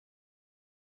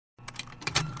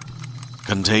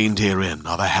Contained herein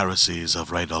are the heresies of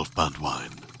Radolf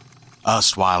Burntwine,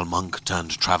 erstwhile monk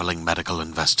turned traveling medical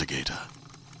investigator.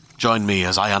 Join me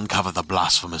as I uncover the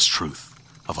blasphemous truth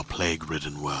of a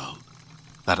plague-ridden world,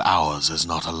 that ours is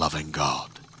not a loving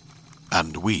God,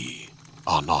 and we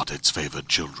are not its favored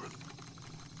children.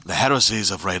 The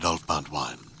heresies of Radolf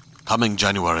Burntwine, coming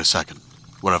January 2nd,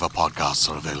 wherever podcasts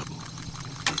are available.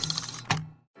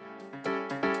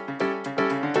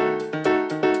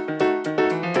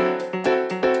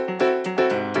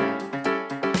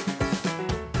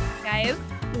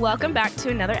 Welcome back to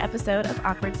another episode of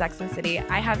Awkward Sex and the City.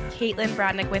 I have Caitlin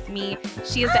Brodnick with me.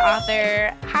 She is the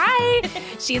author. Hi!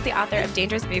 She is the author of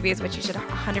Dangerous Babies, which you should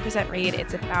 100% read.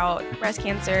 It's about breast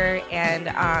cancer and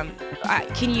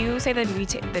can you say the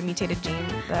mutated gene?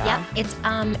 It's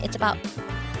about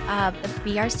the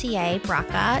BRCA,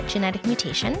 BRCA genetic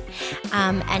mutation,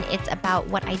 and it's about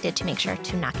what I did to make sure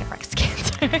to not get breast cancer.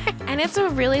 And it's a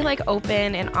really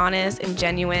open and honest and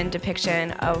genuine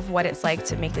depiction of what it's like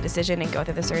to make the decision and go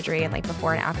through the surgery and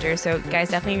before and after. So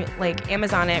guys, definitely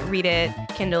Amazon it, read it,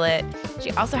 Kindle it. She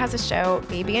also has a show,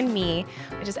 Baby and Me,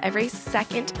 which is every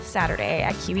second Saturday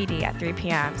at QED at 3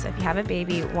 p.m. So if you have a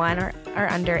baby, 1 or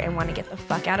under, and want to get the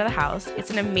fuck out of the house,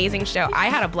 it's an amazing show. I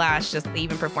had a blast just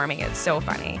even performing it. It's so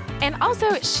funny. And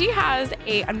also, she has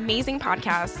an amazing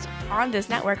podcast on this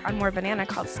network on More Banana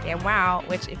called Scam Wow,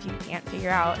 which if you can't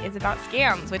figure out is about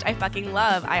scams, which I fucking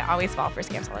love. I always fall for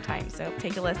scams all the time. So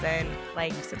take a listen,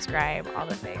 subscribe, all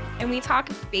the things. And we talk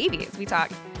babies. We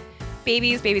talk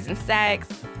babies and sex,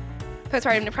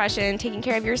 postpartum depression, taking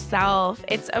care of yourself.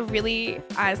 It's a really,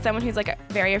 as someone who's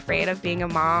very afraid of being a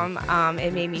mom,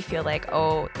 it made me feel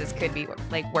this could be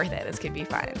worth it. This could be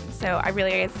fun. So I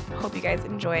really hope you guys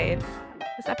enjoyed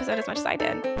this episode as much as I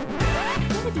did.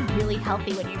 You want to be really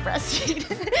healthy when you breastfeed.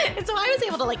 And so I was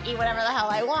able to eat whatever the hell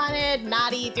I wanted,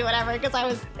 not eat, do whatever,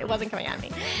 because it wasn't coming out of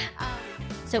me.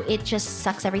 So it just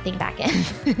sucks everything back in.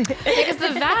 Because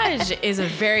the vag is a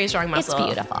very strong muscle. It's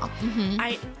beautiful. Mm-hmm.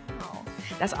 I know.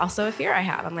 That's also a fear I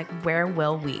have. I'm where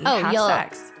will we have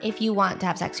sex? If you want to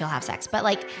have sex, you'll have sex.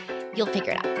 But you'll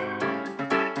figure it out.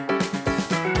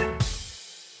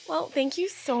 Well, thank you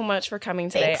so much for coming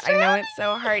today. I know it's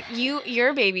so hard.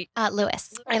 Your baby.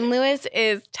 Lewis. And Lewis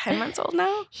is 10 months old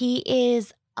now? He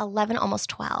is 11, almost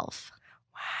 12.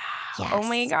 Wow. Yes. Oh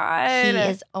my God. He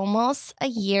is almost a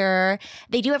year.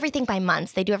 They do everything by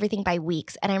months. They do everything by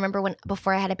weeks. And I remember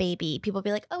before I had a baby, people would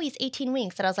be like, oh, he's 18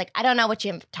 weeks. And I was like, I don't know what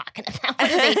you're talking about.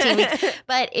 What is 18 weeks?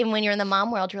 But when you're in the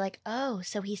mom world, you're like, oh,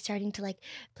 so he's starting to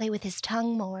play with his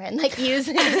tongue more and use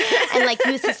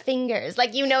his fingers.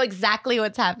 You know exactly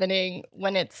what's happening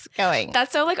when it's going.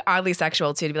 That's so oddly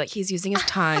sexual too, to be he's using his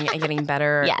tongue and getting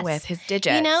better yes. with his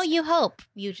digits. You hope.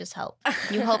 You just hope.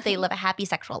 You hope they live a happy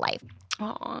sexual life.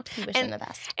 Aww. You wish them the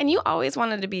best. And you always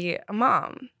wanted to be a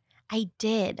mom. I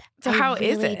did. So how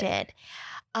is it? I really did.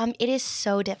 It is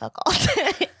so difficult.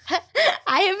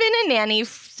 I have been a nanny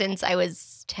since I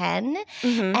was 10,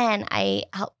 mm-hmm. and I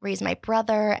helped raise my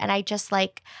brother, and I just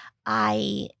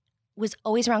I was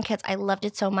always around kids. I loved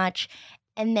it so much.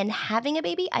 And then having a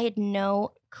baby, I had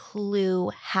no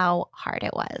clue how hard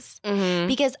it was. Mm-hmm.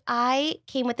 Because I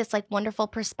came with this wonderful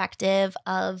perspective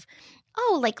of,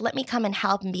 let me come and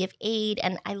help and be of aid.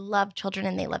 And I love children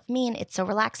and they love me and it's so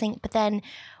relaxing. But then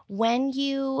when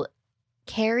you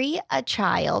carry a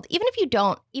child, even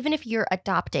if you're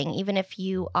adopting, even if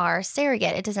you are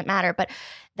surrogate, it doesn't matter. But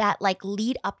that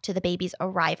lead up to the baby's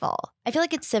arrival, I feel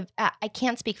I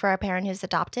can't speak for a parent who's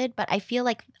adopted, but I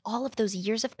feel all of those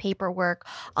years of paperwork,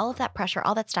 all of that pressure,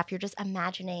 all that stuff, you're just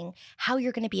imagining how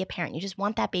you're going to be a parent. You just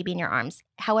want that baby in your arms,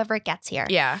 however it gets here.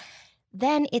 Yeah.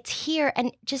 Then it's here,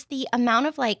 and just the amount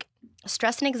of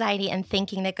stress and anxiety and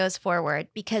thinking that goes forward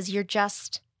because you're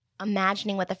just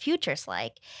imagining what the future's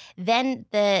like. Then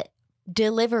the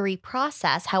delivery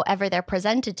process, however they're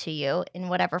presented to you in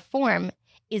whatever form,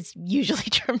 is usually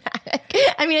traumatic.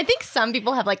 I mean, I think some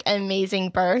people have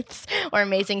amazing births or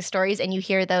amazing stories and you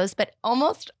hear those, but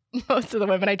most of the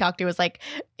women I talked to was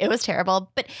it was terrible.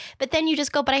 But then you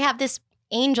just go, but I have this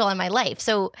angel in my life.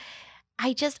 So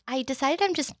I decided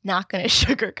I'm just not going to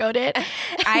sugarcoat it.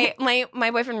 My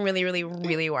boyfriend really, really,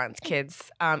 really wants kids.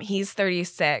 He's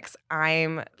 36.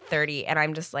 I'm 30. And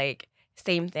I'm just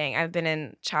same thing. I've been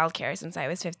in childcare since I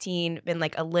was 15, been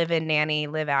a live-in nanny,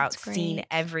 live out, seen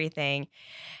everything.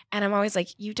 And I'm always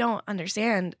you don't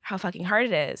understand how fucking hard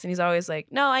it is. And he's always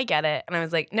no, I get it. And I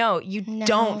was no, you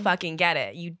don't fucking get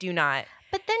it. You do not.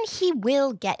 But then he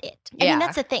will get it. I mean,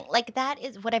 that's the thing. That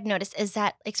is what I've noticed is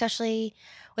that, especially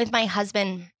with my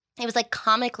husband, it was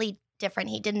comically different.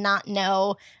 He did not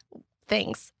know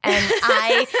things. And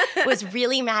I was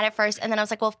really mad at first. And then I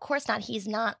was like, well, of course not. He's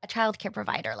not a childcare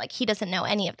provider. Like, he doesn't know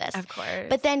any of this. Of course.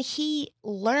 But then he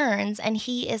learns, and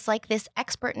he is like this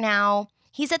expert now.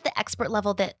 He's at the expert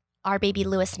level that our baby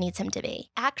Lewis needs him to be.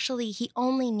 Actually, he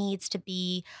only needs to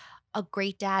be a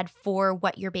great dad for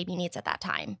what your baby needs at that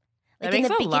time. That makes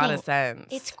a lot of sense.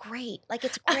 It's great. Like,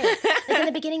 it's great. Like, in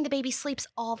the beginning, the baby sleeps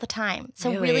all the time.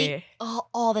 So really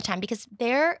all the time, because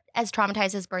they're as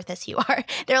traumatized as birth as you are.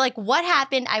 They're like, what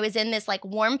happened? I was in this like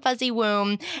warm, fuzzy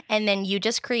womb, and then you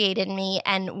just created me,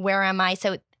 and where am I?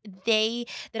 So the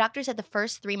doctor said the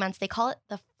first 3 months, they call it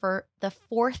the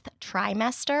fourth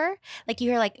trimester. Like, you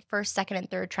hear like first, second, and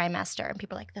third trimester, and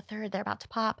people are like, the third, they're about to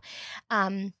pop.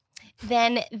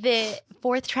 Then the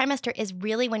fourth trimester is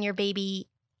really when your baby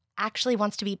actually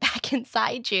wants to be back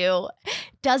inside you,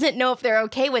 doesn't know if they're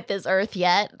okay with this earth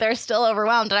yet. They're still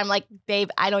overwhelmed. And I'm like, babe,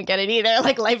 I don't get it either.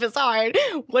 Like, life is hard.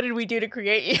 What did we do to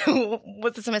create you?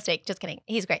 Was this a mistake? Just kidding.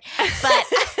 He's great.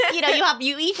 But,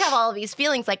 you each have all of these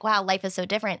feelings like, wow, life is so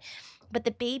different. But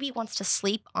the baby wants to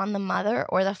sleep on the mother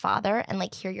or the father and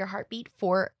like hear your heartbeat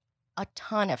for a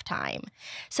ton of time.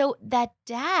 So that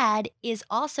dad is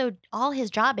also, all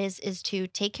his job is to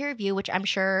take care of you, which I'm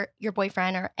sure your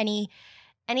boyfriend or any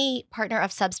partner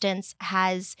of substance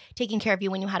has taken care of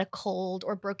you when you had a cold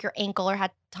or broke your ankle or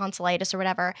had tonsillitis or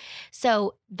whatever.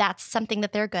 So that's something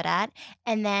that they're good at.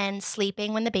 And then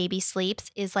sleeping when the baby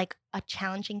sleeps is like a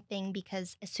challenging thing,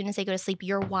 because as soon as they go to sleep,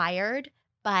 you're wired,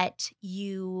 but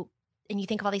you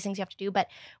think of all these things you have to do. But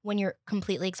when you're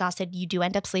completely exhausted, you do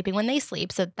end up sleeping when they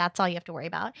sleep. So that's all you have to worry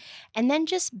about. And then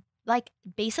just like,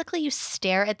 basically you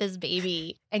stare at this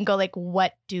baby and go like,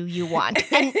 what do you want?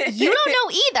 And you don't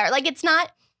know either. Like, it's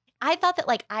not, I thought that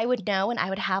like I would know and I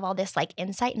would have all this like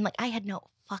insight, and like I had no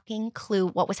fucking clue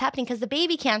what was happening because the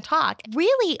baby can't talk.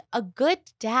 Really, a good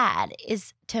dad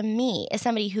is, to me, is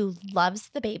somebody who loves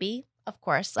the baby, of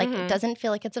course, like doesn't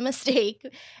feel like it's a mistake.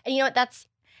 And you know what,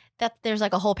 that there's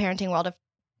like a whole parenting world of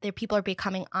there, people are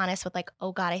becoming honest with like,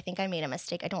 oh God, I think I made a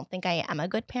mistake. I don't think I am a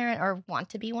good parent or want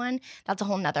to be one. That's a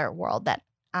whole nother world that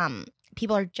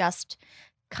people are just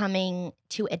coming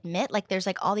to admit. Like, there's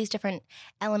like all these different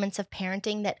elements of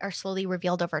parenting that are slowly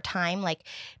revealed over time, like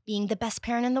being the best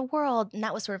parent in the world. And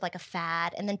that was sort of like a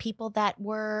fad. And then people that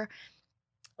were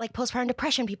like postpartum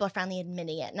depression, people are finally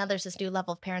admitting it. Now there's this new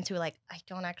level of parents who are like, I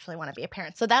don't actually want to be a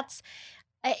parent. So that's,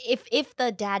 if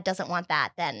the dad doesn't want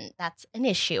that, then that's an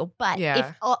issue. But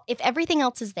if everything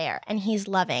else is there and he's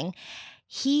loving,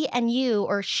 he and you,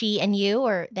 or she and you,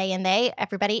 or they and they,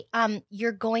 everybody,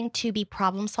 you're going to be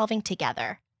problem solving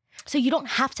together. So you don't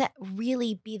have to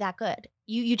really be that good.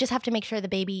 You just have to make sure the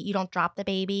baby, you don't drop the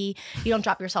baby, you don't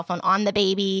drop your cell phone on the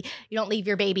baby, you don't leave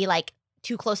your baby like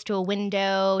too close to a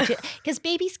window, because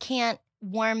babies can't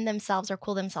warm themselves or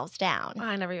cool themselves down. Oh,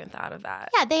 I never even thought of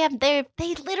that. Yeah, they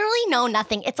literally know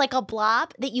nothing. It's like a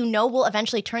blob that will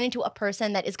eventually turn into a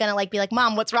person that is going to like be like,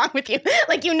 Mom, what's wrong with you?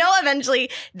 Like,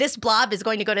 eventually this blob is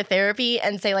going to go to therapy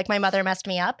and say like, my mother messed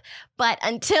me up. But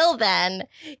until then,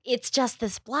 it's just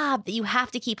this blob that you have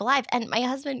to keep alive. And my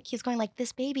husband keeps going like,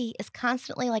 this baby is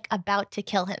constantly like about to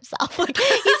kill himself. Like,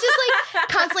 he's just like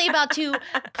constantly about to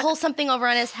pull something over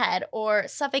on his head or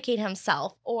suffocate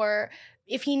himself, or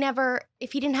if he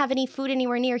didn't have any food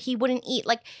anywhere near, he wouldn't eat.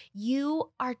 Like, you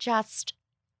are just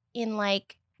in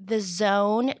like the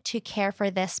zone to care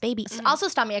for this baby. Also,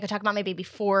 stop me. I could talk about my baby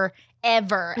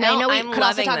forever. No, I know we I'm could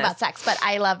also talk this. about sex, but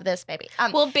I love this baby.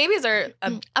 Well, babies are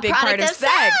a big product part of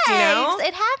sex, you know?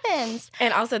 It happens.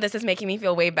 And also, this is making me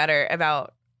feel way better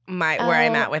about where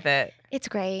I'm at with it. It's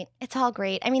great. It's all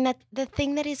great. I mean, the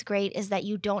thing that is great is that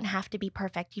you don't have to be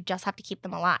perfect. You just have to keep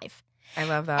them alive. I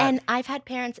love that. And I've had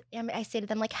parents, I say to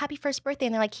them, like, happy first birthday.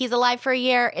 And they're like, he's alive for a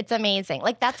year. It's amazing.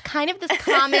 Like, that's kind of this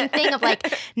common thing of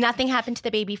like, nothing happened to the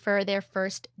baby for their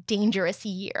first dangerous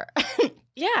year.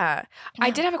 Yeah. I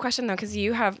did have a question though, because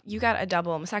you got a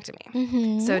double mastectomy.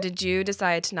 Mm-hmm. So did you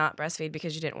decide to not breastfeed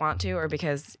because you didn't want to, or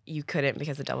because you couldn't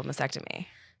because of double mastectomy?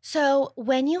 So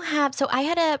I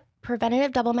had a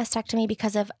preventative double mastectomy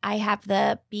because I have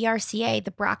the BRCA,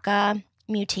 the BRCA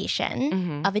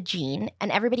mutation of a gene,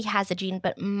 and everybody has a gene,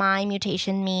 but my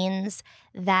mutation means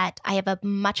that I have a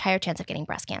much higher chance of getting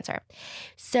breast cancer.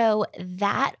 So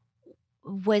that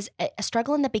was a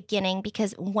struggle in the beginning,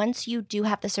 because once you do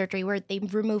have the surgery where they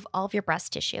remove all of your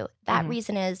breast tissue, that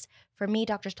reason is, for me,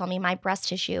 doctors told me my breast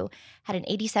tissue had an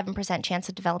 87% chance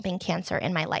of developing cancer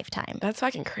in my lifetime. That's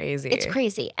fucking crazy. It's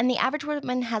crazy. And the average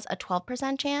woman has a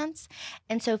 12% chance.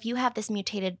 And so if you have this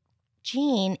mutated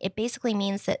gene, it basically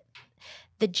means that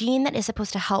the gene that is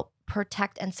supposed to help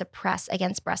protect and suppress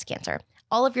against breast cancer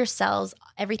all of your cells,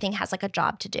 everything has like a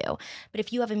job to do. But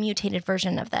if you have a mutated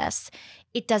version of this,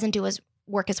 it doesn't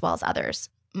work as well as others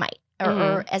might,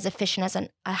 or as efficient as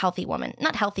a healthy woman.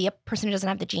 Not healthy, a person who doesn't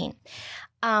have the gene.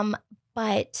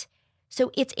 But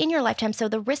so it's in your lifetime. So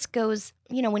the risk goes,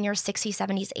 when you're 60s,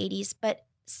 70s, 80s. But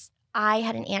I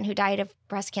had an aunt who died of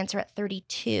breast cancer at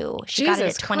 32. She got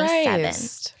it at 27.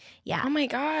 Christ. Yeah. Oh my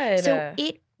God. So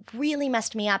it really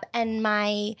messed me up. And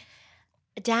my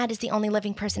dad is the only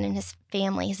living person in his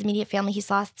family, his immediate family. He's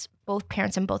lost both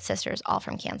parents and both sisters, all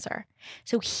from cancer.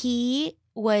 So he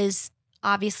was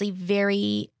obviously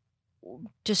very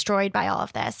destroyed by all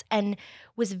of this and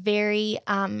was very,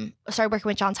 started working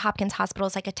with Johns Hopkins Hospital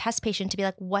as like a test patient to be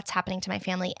like, what's happening to my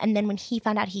family? And then when he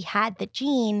found out he had the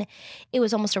gene, it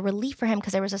was almost a relief for him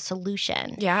because there was a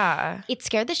solution. Yeah. It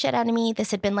scared the shit out of me.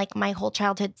 This had been like my whole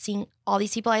childhood, seeing all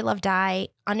these people I love die,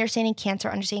 understanding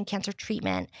cancer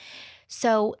treatment.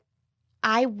 So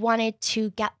I wanted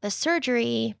to get the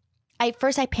surgery.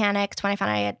 First I panicked when I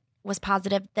found out I was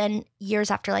positive. Then years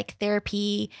after like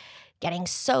therapy, getting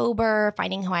sober,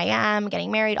 finding who I am,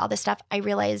 getting married, all this stuff, I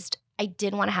realized I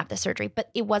did want to have the surgery. But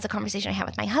it was a conversation I had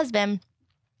with my husband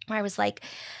where I was like,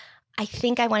 I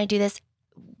think I want to do this.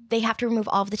 They have to remove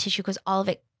all of the tissue because all of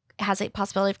it has a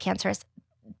possibility of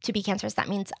to be cancerous. That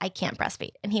means I can't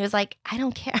breastfeed. And he was like, I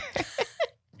don't care.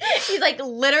 He's like,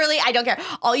 literally, I don't care.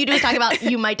 All you do is talk about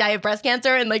you might die of breast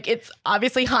cancer. And like, it's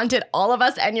obviously haunted all of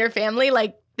us and your family.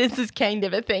 Like, this is kind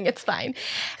of a thing. It's fine.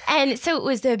 And so it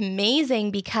was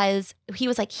amazing because he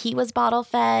was like, he was bottle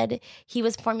fed. He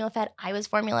was formula fed. I was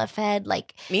formula fed.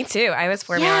 Like, me too. I was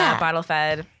formula bottle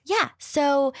fed. Yeah.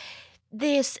 So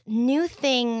this new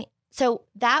thing, so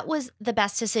that was the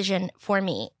best decision for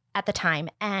me at the time.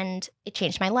 And it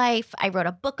changed my life. I wrote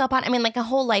a book up on, like a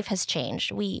whole life has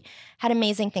changed. We had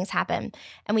amazing things happen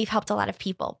and we've helped a lot of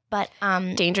people. But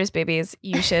Dangerous Boobies,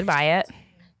 you should buy it.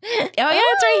 Oh yeah,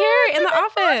 it's right here in the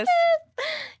office.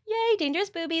 Yay, Dangerous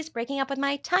Boobies, breaking up with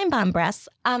my time bomb breasts.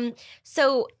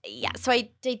 So I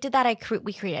did that.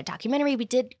 We created a documentary. We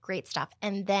did great stuff.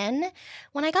 And then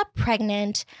when I got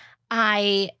pregnant,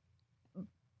 I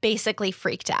basically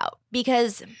freaked out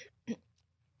because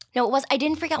I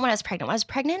didn't freak out when I was pregnant. When I was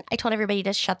pregnant, I told everybody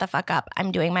to shut the fuck up.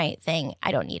 I'm doing my thing.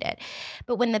 I don't need it.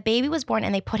 But when the baby was born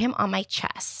and they put him on my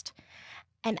chest,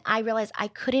 and I realized I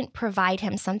couldn't provide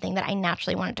him something that I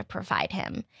naturally wanted to provide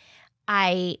him,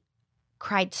 I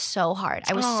cried so hard.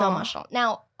 I was so emotional.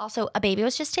 Now, also, a baby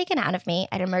was just taken out of me.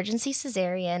 I had an emergency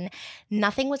cesarean.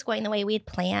 Nothing was going the way we had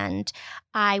planned.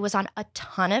 I was on a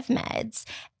ton of meds.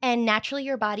 And naturally,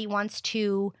 your body wants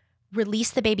to release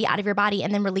the baby out of your body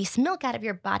and then release milk out of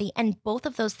your body. And both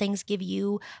of those things give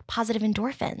you positive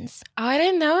endorphins. Oh, I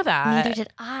didn't know that. Neither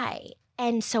did I.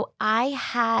 And so I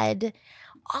had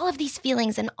all of these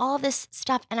feelings and all of this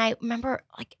stuff. And I remember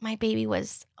like my baby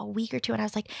was a week or two and I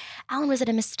was like, Alan, was it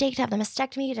a mistake to have the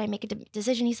mastectomy? Did I make a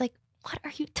decision? He's like, what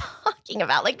are you talking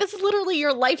about? Like, this is literally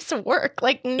your life's work.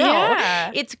 Like,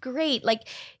 no, It's great. Like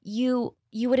you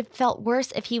would have felt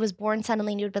worse if he was born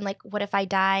suddenly and you would have been like, what if I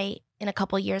die in a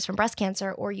couple of years from breast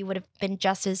cancer? Or you would have been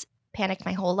just as panicked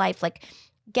my whole life. Like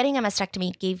getting a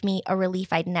mastectomy gave me a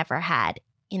relief I'd never had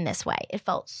in this way. It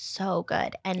felt so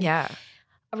good. And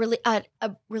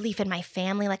a relief in my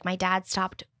family. Like my dad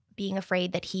stopped being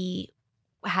afraid that he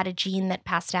had a gene that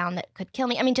passed down that could kill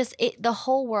me. I mean, the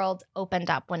whole world opened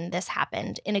up when this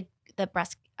happened in the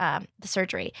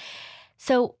surgery.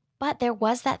 So, but there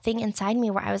was that thing inside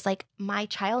me where I was like, my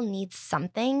child needs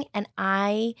something and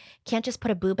I can't just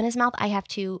put a boob in his mouth.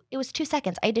 It was 2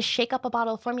 seconds. I had to shake up a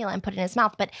bottle of formula and put it in his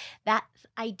mouth. But that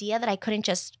idea that I couldn't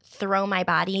just throw my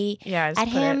body at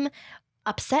him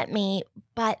upset me.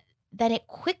 But then it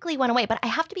quickly went away. But I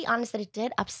have to be honest that it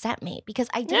did upset me because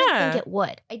I didn't think it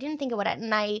would.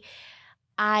 And I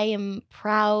am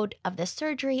proud of this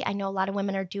surgery. I know a lot of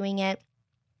women are doing it.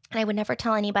 And I would never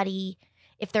tell anybody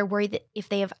if they're worried that if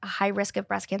they have a high risk of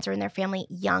breast cancer in their family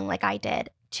young like I did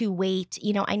to wait.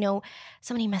 I know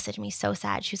somebody messaged me so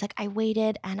sad. She was like, I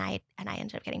waited and I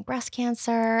ended up getting breast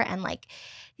cancer. And like,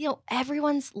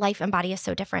 everyone's life and body is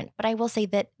so different. But I will say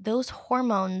that those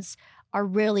hormones are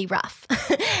really rough.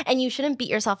 And you shouldn't beat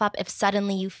yourself up if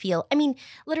suddenly you feel,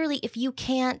 literally if you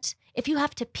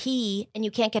have to pee and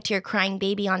you can't get to your crying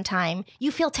baby on time,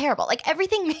 you feel terrible. Like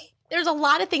everything, there's a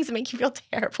lot of things that make you feel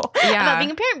terrible about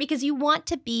being a parent because you want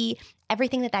to be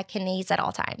everything that kid needs at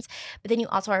all times. But then you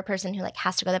also are a person who like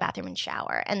has to go to the bathroom and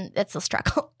shower, and that's a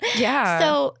struggle. Yeah.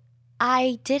 So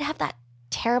I did have that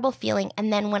terrible feeling.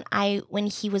 And then when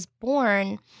he was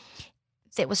born,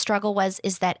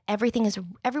 is that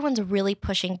everyone's really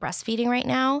pushing breastfeeding right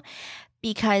now,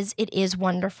 because it is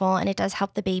wonderful and it does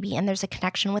help the baby and there's a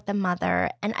connection with the mother.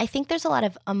 And I think there's a lot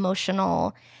of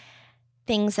emotional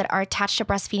things that are attached to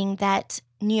breastfeeding that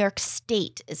New York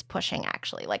State is pushing,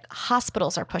 actually. Like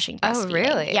hospitals are pushing breastfeeding. Oh,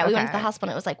 really? Yeah, we went to the hospital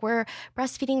and it was like, we're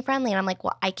breastfeeding friendly. And I'm like,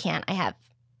 well, I can't. I have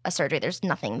a surgery. There's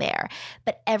nothing there.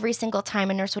 But every single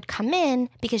time a nurse would come in,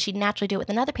 because she'd naturally do it with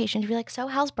another patient, she'd be like, so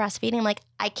how's breastfeeding? I'm like,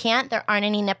 I can't. There aren't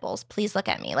any nipples. Please look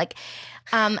at me. Like,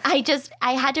 I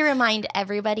had to remind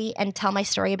everybody and tell my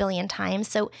story a billion times.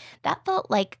 So that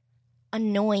felt like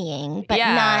annoying, but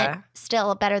not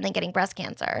still better than getting breast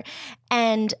cancer.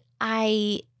 And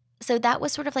so that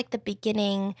was sort of like the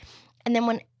beginning. And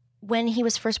then when he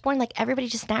was first born, like everybody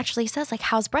just naturally says like,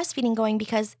 how's breastfeeding going?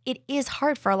 Because it is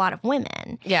hard for a lot of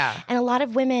women. Yeah. And a lot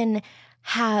of women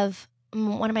have,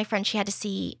 one of my friends, she had to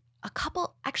see a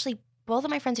couple, actually both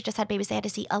of my friends who just had babies, they had to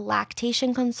see a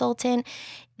lactation consultant.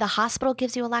 The hospital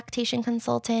gives you a lactation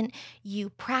consultant.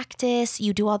 You practice,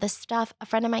 you do all this stuff. A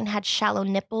friend of mine had shallow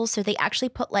nipples. So they actually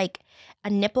put like a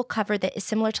nipple cover that is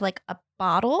similar to like a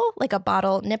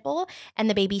bottle nipple. And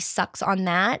the baby sucks on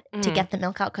that to get the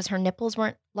milk out because her nipples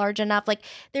weren't large enough. Like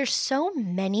there's so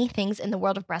many things in the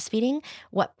world of breastfeeding,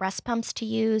 what breast pumps to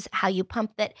use, how you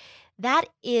pump that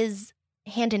is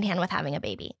hand in hand with having a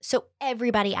baby. So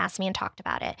everybody asked me and talked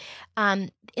about it.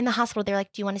 In the hospital, they're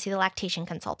like, do you want to see the lactation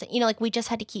consultant? Like we just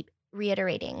had to keep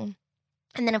reiterating.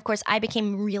 And then, of course, I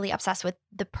became really obsessed with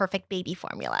the perfect baby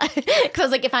formula. Because I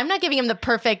was like, if I'm not giving him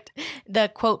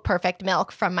the quote, perfect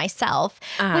milk from myself,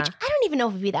 which I don't even know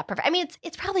if it would be that perfect. I mean,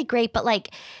 it's probably great, but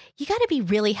like, you got to be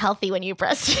really healthy when you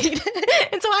breastfeed.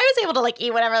 And so I was able to like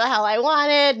eat whatever the hell I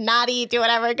wanted, not eat, do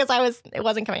whatever, because it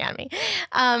wasn't coming out of me.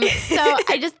 So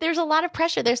there's a lot of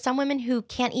pressure. There's some women who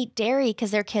can't eat dairy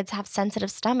because their kids have sensitive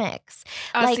stomachs.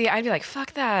 Oh, see, I'd be like,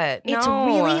 fuck that. No. It's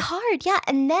really hard. Yeah.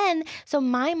 And then, so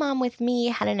my mom with me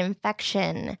had an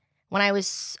infection when I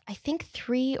was, I think,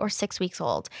 3 or 6 weeks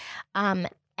old.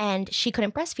 And she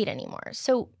couldn't breastfeed anymore.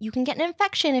 So you can get an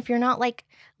infection if you're not like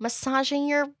massaging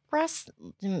your breast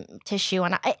tissue.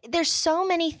 And there's so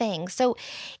many things. So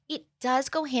it does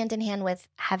go hand in hand with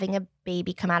having a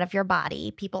baby come out of your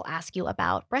body. People ask you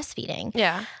about breastfeeding.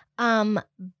 Yeah.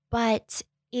 But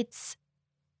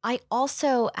I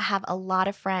also have a lot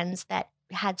of friends that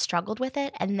had struggled with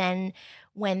it. And then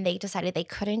when they decided they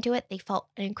couldn't do it, they felt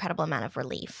an incredible amount of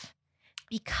relief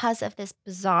because of this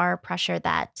bizarre pressure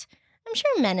that I'm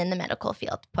sure men in the medical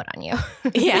field put on you.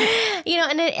 Yeah.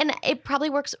 And it probably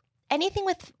works. Anything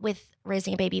with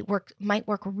raising a baby might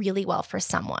work really well for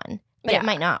someone, but it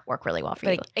might not work really well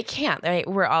for you. It can't. Right?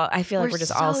 I feel like we're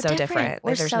just all so different.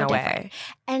 Like, there's no way.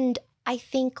 And I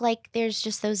think like there's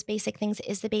just those basic things.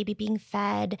 Is the baby being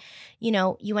fed? You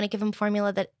want to give them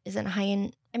formula that isn't high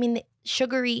in, the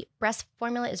sugary breast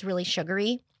formula is really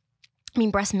sugary.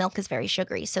 Breast milk is very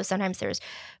sugary. So sometimes there's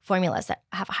formulas that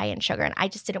have high in sugar. And I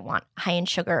just didn't want high in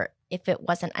sugar if it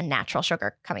wasn't a natural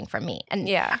sugar coming from me. And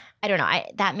I don't know,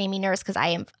 that made me nervous because I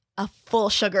am a full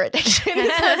sugar addiction. So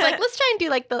I was like, let's try and do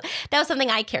like that was something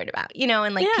I cared about,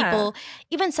 and like people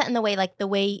even set in the way, like the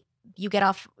way you get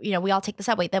off, we all take the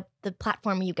subway, the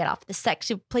platform you get off,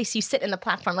 the place you sit in the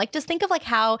platform. Like just think of like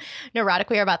how neurotic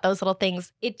we are about those little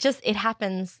things. It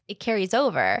happens, it carries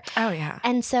over. Oh yeah.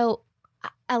 And so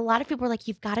a lot of people are like,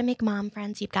 you've got to make mom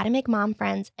friends. You've got to make mom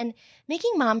friends. And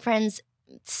making mom friends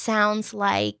sounds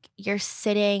like you're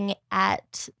sitting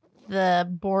at the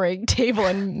boring table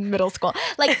in middle school.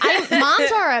 Like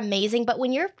moms are amazing, but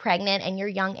when you're pregnant and you're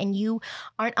young and you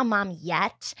aren't a mom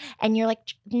yet, and you're like,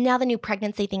 now the new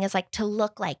pregnancy thing is like to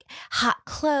look like hot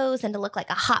clothes and to look like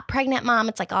a hot pregnant mom.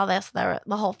 It's like all this, the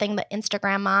whole thing, the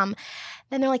Instagram mom.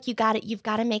 Then they're like, you've got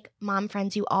to make mom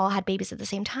friends. You all had babies at the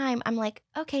same time. I'm like,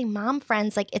 okay, mom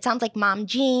friends. Like it sounds like mom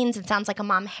jeans. It sounds like a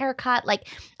mom haircut. Like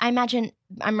I imagine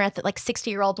I'm at like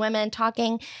 60-year-old women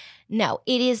talking. No,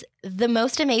 it is the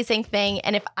most amazing thing.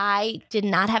 And if I did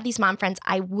not have these mom friends,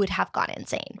 I would have gone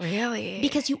insane. Really?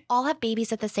 Because you all have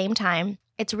babies at the same time.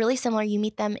 It's really similar. You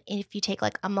meet them if you take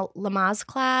like a Lamaze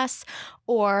class,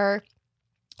 or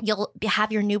you'll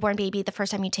have your newborn baby the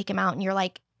first time you take him out and you're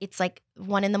like, it's like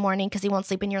 1 a.m. because he won't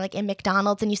sleep and you're like in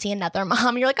McDonald's and you see another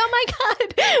mom. You're like, oh my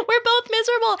God, we're both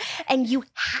miserable. And you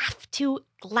have to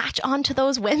latch on to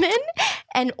those women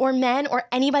or men or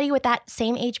anybody with that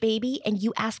same age baby, and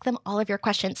you ask them all of your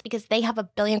questions because they have a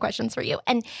billion questions for you.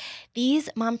 And these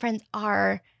mom friends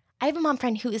I have a mom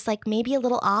friend who is like maybe a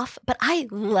little off, but I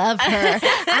love her.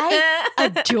 I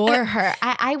adore her.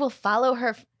 I will follow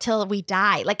her till we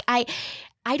die. Like I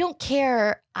don't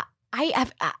care. I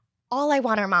have all I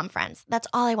want are mom friends. That's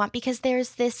all I want, because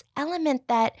there's this element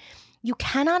that you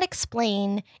cannot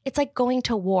explain. It's like going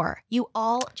to war. You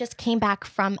all just came back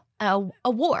from a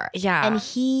war. Yeah.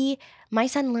 And my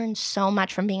son learned so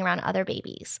much from being around other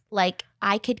babies. Like,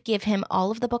 I could give him all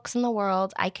of the books in the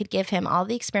world. I could give him all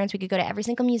the experience. We could go to every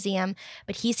single museum,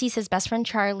 but he sees his best friend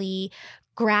Charlie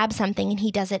grab something and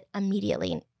he does it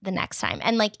immediately the next time.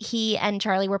 And like, he and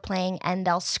Charlie were playing and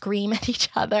they'll scream at each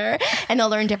other and they'll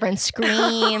learn different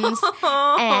screams. And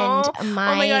oh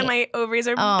my God, my ovaries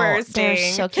are bursting. They're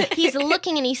so cute. He's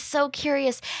looking and he's so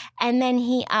curious. And then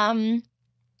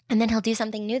he'll do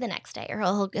something new the next day, or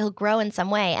he'll grow in some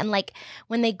way. And like,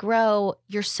 when they grow,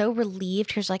 you're so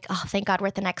relieved. You're like, oh, thank God we're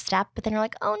at the next step. But then you're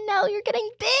like, oh no, you're getting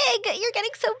big. You're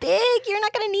getting so big. You're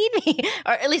not going to need me.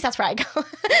 Or at least that's where I go. No,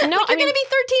 like, you're going to be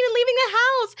 13 and leaving the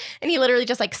house. And he literally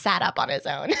just like sat up on his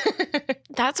own.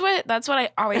 That's what I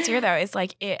always hear though. It's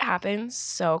like, it happens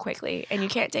so quickly and you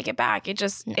can't take it back.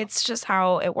 It's just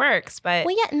how it works. But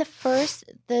well, yeah, in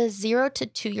the 0 to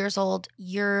 2 years old,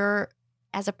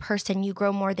 as a person, you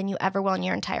grow more than you ever will in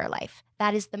your entire life.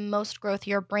 That is the most growth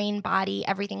your brain, body,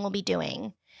 everything will be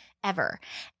doing ever.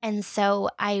 And so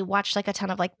I watched like a ton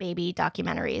of like baby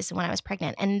documentaries when I was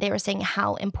pregnant, and they were saying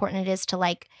how important it is to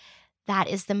like, that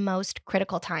is the most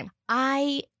critical time.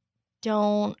 I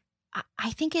have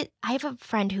a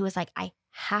friend who was like, I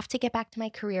have to get back to my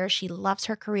career. She loves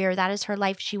her career. That is her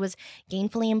life. She was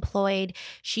gainfully employed.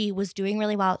 She was doing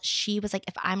really well. She was like,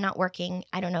 if I'm not working,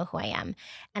 I don't know who I am.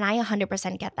 And I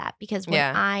 100% get that, because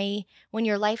when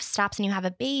your life stops and you have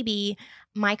a baby,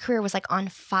 my career was like on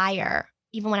fire,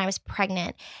 even when I was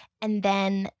pregnant. And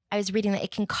then I was reading that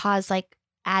it can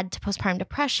add to postpartum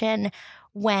depression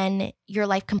when your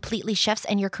life completely shifts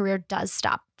and your career does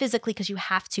stop physically, because you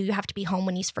have to be home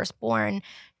when he's first born,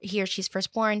 he or she's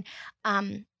first born.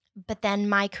 But then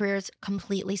my career's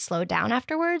completely slowed down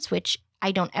afterwards, which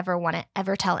I don't ever want to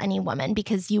ever tell any woman,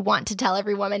 because you want to tell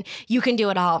every woman, you can do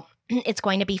it all. It's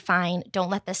going to be fine. Don't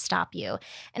let this stop you.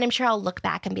 And I'm sure I'll look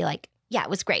back and be like, yeah, it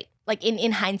was great. Like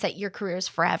in hindsight, your career is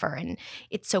forever and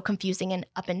it's so confusing and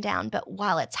up and down. But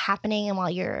while it's happening and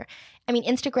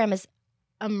Instagram is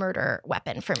a murder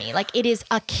weapon for me. Like, it is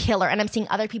a killer. And I'm seeing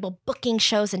other people booking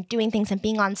shows and doing things and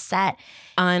being on set.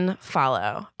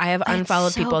 Unfollow. I have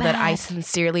unfollowed people that I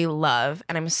sincerely love,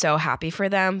 and I'm so happy for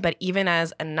them. But even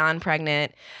as a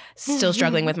non-pregnant, still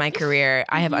struggling with my career,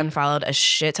 I have unfollowed a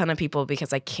shit ton of people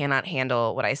because I cannot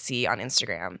handle what I see on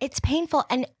Instagram. It's painful.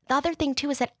 And the other thing too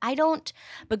is that I don't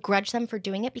begrudge them for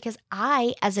doing it, because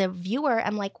I, as a viewer,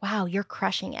 am like, wow, you're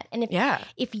crushing it. And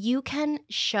if you can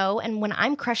show, and when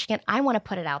I'm crushing it, I want to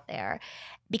put it out there,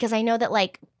 because I know that,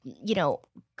 like, you know,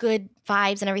 good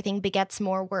vibes and everything begets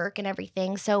more work and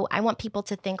everything. So I want people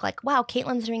to think like, wow,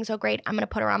 Caitlin's doing so great. I'm going to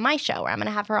put her on my show, or I'm going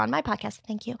to have her on my podcast.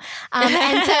 Thank you.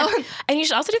 And you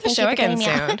should also do the show again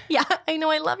soon. Yeah, I know.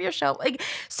 I love your show. Like,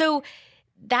 so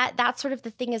that's sort of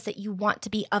the thing, is that you want to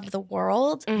be of the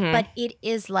world, but it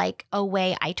is like a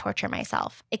way I torture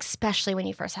myself, especially when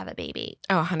you first have a baby.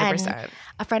 Oh, 100%. And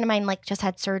a friend of mine like just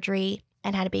had surgery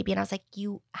and had a baby, and I was like,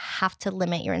 you have to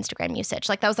limit your Instagram usage.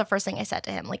 Like, that was the first thing I said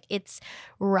to him. Like, it's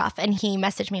rough. And he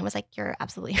messaged me and was like, you're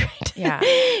absolutely right. Yeah.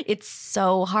 It's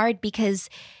so hard, because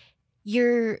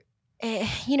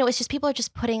it's just, people are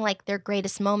just putting like their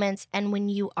greatest moments. And when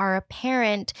you are a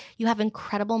parent, you have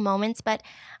incredible moments, but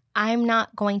I'm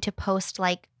not going to post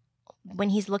like when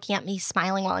he's looking at me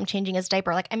smiling while I'm changing his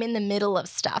diaper. Like, I'm in the middle of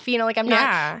stuff, like, I'm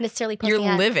not necessarily posting.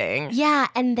 You're living. Yeah.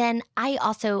 And then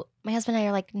my husband and I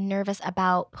are like nervous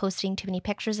about posting too many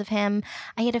pictures of him.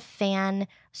 I had a fan,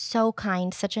 so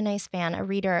kind, such a nice fan, a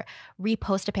reader,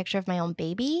 repost a picture of my own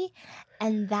baby.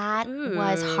 And that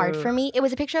was hard for me. It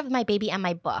was a picture of my baby and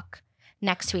my book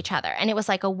next to each other. And it was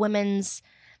like a woman's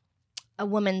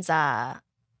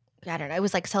I don't know. It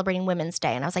was like celebrating Women's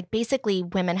Day. And I was like, basically,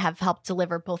 women have helped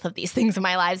deliver both of these things in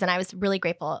my lives. And I was really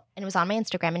grateful. And it was on my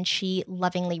Instagram. And she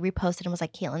lovingly reposted and was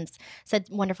like, Caitlin's said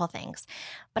wonderful things.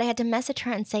 But I had to message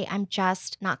her and say, I'm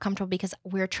just not comfortable, because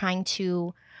we're trying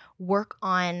to work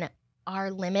on our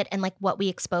limit and like what we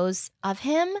expose of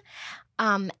him.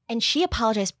 And she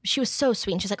apologized. She was so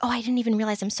sweet. And she's like, oh, I didn't even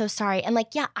realize. I'm so sorry. And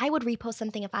like, yeah, I would repost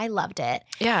something if I loved it.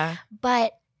 Yeah.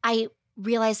 But I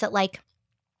realized that like,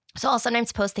 so I'll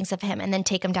sometimes post things of him and then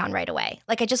take them down right away.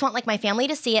 Like, I just want like my family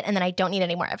to see it, and then I don't need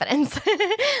any more evidence.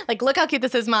 Like, look how cute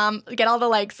this is, Mom. Get all the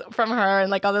likes from her and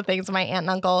like all the things from my aunt and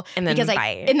uncle. And then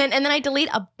and then I delete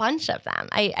a bunch of them.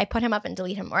 I put him up and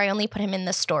delete him, or I only put him in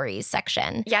the stories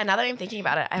section. Yeah, now that I'm thinking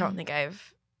about it, I don't think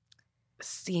I've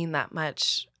seen that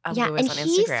much of Lewis on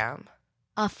Instagram.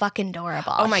 fucking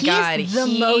adorable. Oh my God. He's the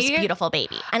most beautiful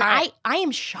baby. And I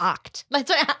am shocked. That's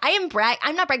what I am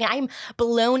I'm not bragging. I am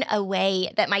blown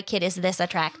away that my kid is this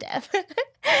attractive.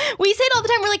 We say it all the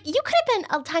time. We're like, you could have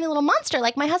been a tiny little monster.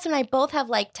 Like my husband and I both have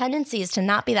like tendencies to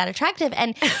not be that attractive.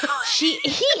 And he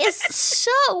is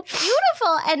so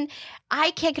beautiful. And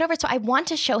I can't get over it. So I want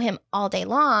to show him all day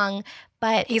long.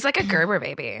 But he's like a Gerber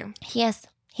baby. He is.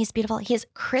 He's beautiful. He has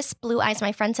crisp blue eyes.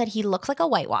 My friend said he looks like a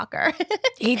White Walker.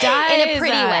 He does. In a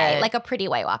pretty way, like a pretty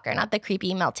White Walker, not the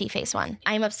creepy melty face one.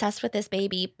 I'm obsessed with this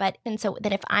baby, and so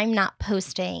that if I'm not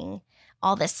posting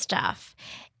all this stuff,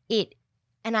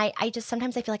 I just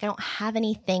sometimes I feel like I don't have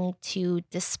anything to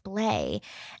display.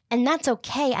 And that's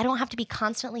okay. I don't have to be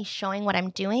constantly showing what I'm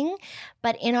doing.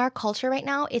 But in our culture right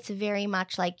now, it's very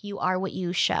much like you are what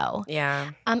you show.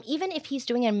 Yeah. Even if he's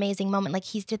doing an amazing moment, like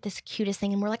he's did this cutest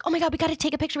thing and we're like, oh my God, we got to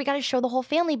take a picture. We got to show the whole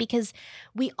family because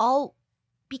we all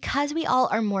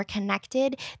are more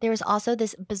connected, there's also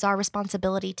this bizarre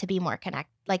responsibility to be more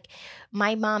connected. Like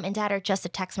my mom and dad are just a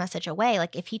text message away.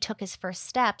 Like if he took his first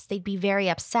steps, they'd be very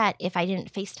upset if I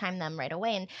didn't FaceTime them right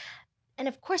away. And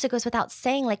of course it goes without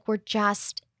saying, like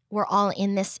we're all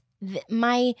in this.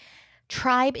 My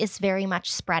tribe is very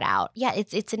much spread out. Yeah,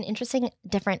 it's an interesting,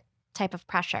 different type of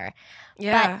pressure.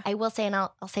 Yeah. But I will say, and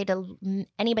I'll say to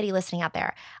anybody listening out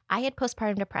there, I had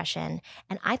postpartum depression,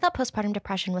 and I thought postpartum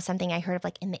depression was something I heard of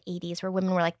like in the 80s where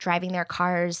women were like driving their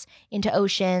cars into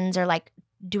oceans or like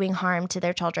doing harm to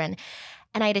their children.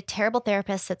 And I had a terrible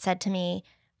therapist that said to me,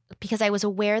 because I was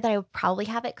aware that I would probably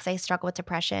have it because I struggle with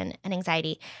depression and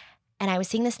anxiety. And I was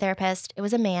seeing this therapist, it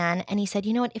was a man, and he said,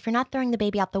 you know what, if you're not throwing the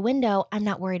baby out the window, I'm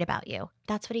not worried about you.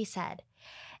 That's what he said.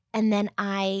 And then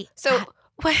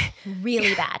what?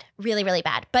 Really bad, really, really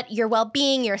bad. But your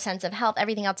well-being, your sense of health,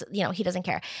 everything else, he doesn't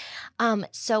care.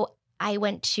 So I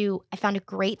found a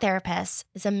great therapist,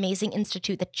 this amazing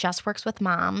institute that just works with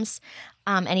moms.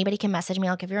 Anybody can message me.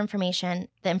 I'll give your the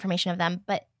information of them.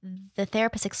 But the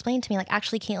therapist explained to me, like,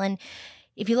 actually, Caitlin,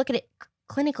 if you look at it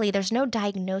clinically, there's no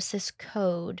diagnosis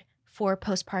code for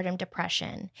postpartum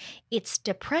depression. It's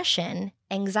depression,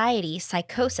 anxiety,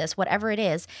 psychosis, whatever it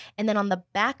is. And then on the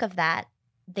back of that,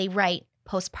 they write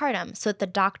postpartum so that the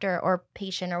doctor or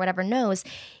patient or whatever knows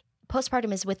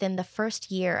postpartum is within the first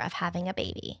year of having a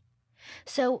baby.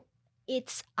 So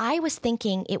I was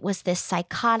thinking it was this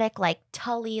psychotic, like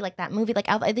Tully, like that movie, like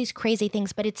all these crazy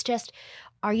things, but it's just,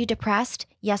 are you depressed?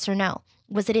 Yes or no?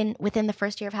 Was it within the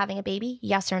first year of having a baby?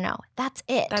 Yes or no? That's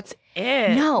it. That's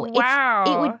it. No. Wow.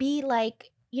 It would be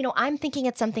like, I'm thinking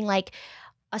it's something like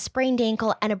a sprained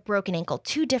ankle and a broken ankle,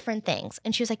 two different things.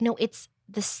 And she was like, no, it's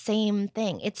the same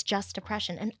thing. It's just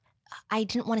depression. And I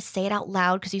didn't want to say it out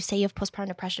loud because you say you have postpartum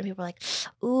depression. People are like,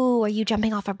 ooh, are you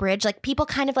jumping off a bridge? Like people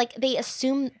kind of like, they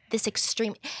assume this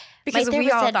extreme. Because we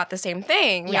all thought the same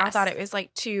thing. We all Yes. thought it was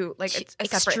like it's a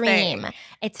separate extreme. thing.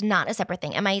 It's not a separate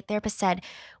thing. And my therapist said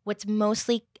what's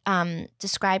mostly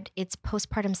described, it's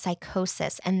postpartum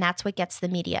psychosis, and that's what gets the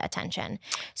media attention.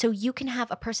 So you can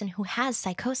have a person who has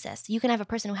psychosis. You can have a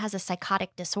person who has a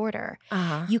psychotic disorder.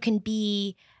 Uh-huh. You can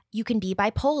be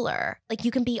bipolar. Like you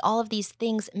can be all of these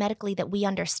things medically that we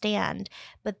understand.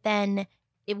 But then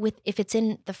if it's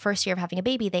in the first year of having a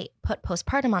baby, they put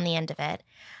postpartum on the end of it.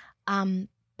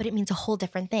 But it means a whole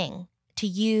different thing to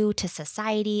you, to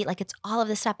society. Like it's all of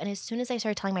this stuff. And as soon as I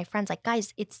started telling my friends, like,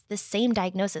 guys, it's the same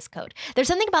diagnosis code. There's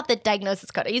something about the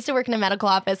diagnosis code. I used to work in a medical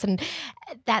office, and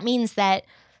that means that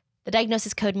the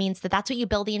diagnosis code means that that's what you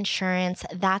bill the insurance.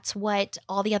 That's what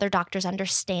all the other doctors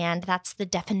understand. That's the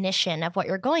definition of what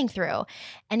you're going through.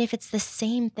 And if it's the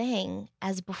same thing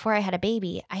as before I had a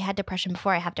baby, I had depression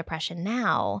before, I have depression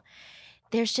now,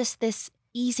 there's just this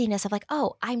easiness of like,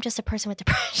 oh, I'm just a person with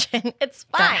depression. It's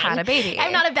fine. That had a baby.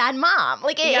 I'm not a bad mom.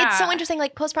 Like it's so Yeah. interesting.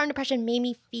 Like postpartum depression made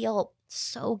me feel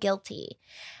so guilty.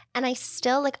 And I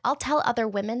still I'll tell other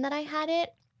women that I had it,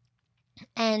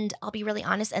 and I'll be really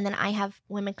honest. And then I have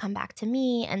women come back to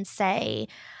me and say,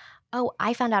 oh,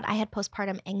 I found out I had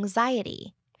postpartum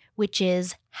anxiety, which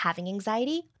is having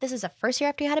anxiety. This is the first year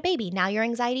after you had a baby. Now your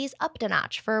anxiety is up a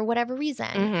notch for whatever reason.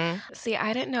 Mm-hmm. See,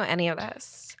 I didn't know any of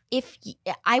this.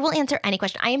 I will answer any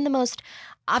question. I am the most,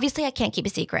 obviously I can't keep a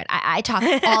secret. I talk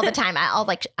all the time.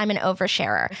 I'm an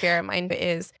oversharer. Fear of mine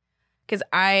is because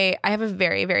I have a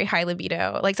very, very high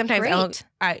libido. Like sometimes Great.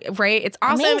 right? It's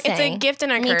awesome. Amazing. It's a gift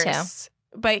and a Me curse.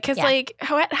 But because Yeah. like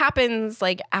how it happens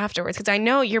like afterwards, because I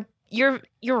know you're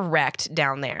wrecked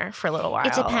down there for a little while.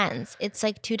 It depends. It's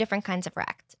like two different kinds of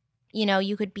wrecked.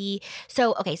 You could be,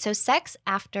 so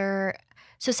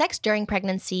sex during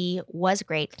pregnancy was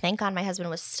great. Thank God my husband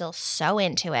was still so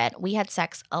into it. We had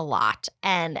sex a lot,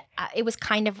 and it was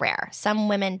kind of rare. Some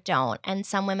women don't, and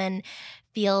some women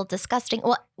feel disgusting.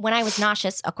 Well, when I was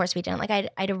nauseous, of course we didn't. Like I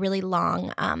had a really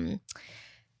long,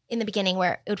 in the beginning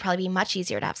where it would probably be much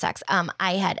easier to have sex.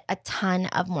 I had a ton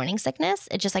of morning sickness.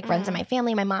 It just like runs in my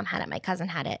family. My mom had it. My cousin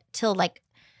had it till like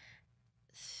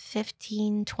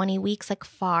 15, 20 weeks, like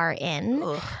far in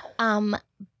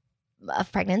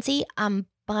of pregnancy.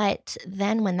 But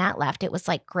then when that left, it was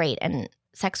like great. And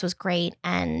sex was great.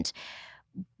 And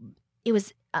it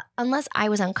was, unless I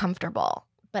was uncomfortable,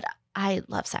 but I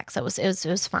love sex. So it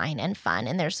was fine and fun.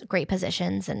 And there's great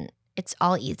positions and it's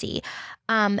all easy.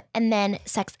 And then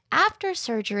sex after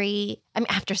surgery. I'm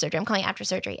calling it after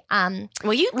surgery.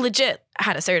 Well, you legit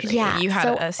had a surgery. Yeah. You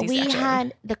had a C-section. We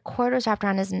had the cord was wrapped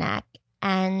around his neck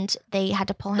and they had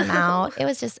to pull him out. It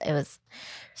was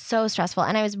so stressful.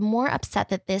 And I was more upset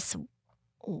that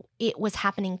it was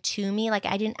happening to me. Like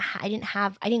I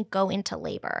didn't go into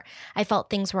labor. I felt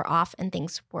things were off and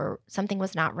something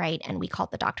was not right. And we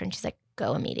called the doctor and she's like,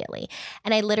 go immediately.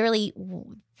 And I literally,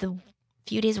 the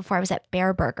few days before I was at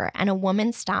Bear Burger and a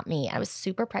woman stopped me. I was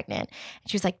super pregnant. And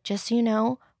she was like, just so you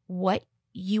know, what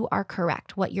you are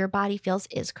correct. What your body feels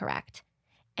is correct.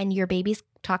 And your baby's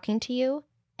talking to you.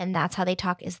 And that's how they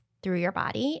talk is through your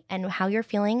body. And how you're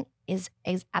feeling is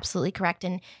absolutely correct.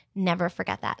 And never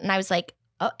forget that. And I was like,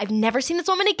 oh, I've never seen this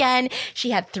woman again.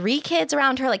 She had 3 kids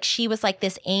around her. Like she was like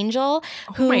this angel.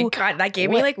 Oh my God. That gave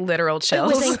me like literal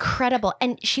chills. It was incredible.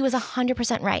 And she was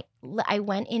 100% right. I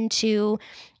wasn't in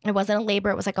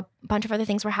labor. It was like a bunch of other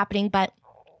things were happening,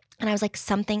 and I was like,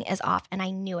 something is off. And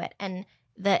I knew it. And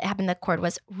the cord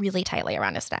was really tightly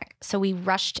around his neck. So we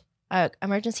rushed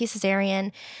emergency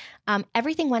cesarean.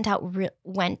 Everything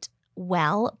went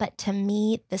well, but to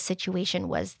me, the situation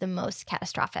was the most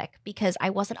catastrophic because I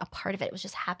wasn't a part of it. It was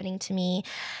just happening to me.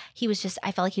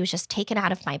 I felt like he was just taken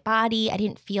out of my body. I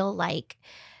didn't feel like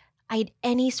I had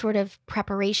any sort of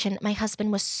preparation. My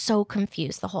husband was so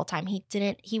confused the whole time. He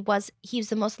was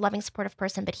the most loving, supportive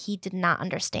person, but he did not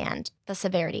understand the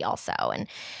severity also. And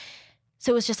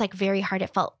so it was just like very hard.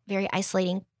 It felt very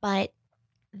isolating. But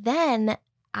then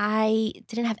I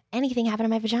didn't have anything happen to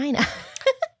my vagina.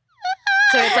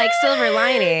 So it's like silver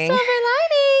lining.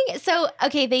 So,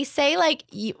 okay, they say like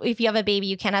if you have a baby,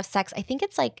 you can't have sex. I think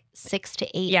it's like 6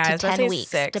 to 8 to 10 weeks,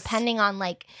 6. depending on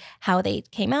like how they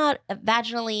came out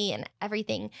vaginally and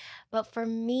everything. But for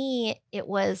me, it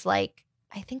was like,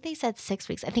 I think they said 6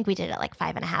 weeks. I think we did it like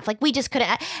 5.5. Like we just couldn't.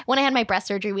 When I had my breast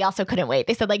surgery, we also couldn't wait.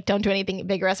 They said like, don't do anything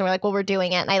vigorous. And we're like, well, we're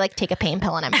doing it. And I like take a pain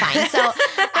pill and I'm fine. So,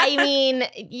 I mean,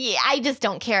 yeah, I just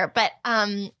don't care. But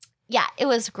yeah, it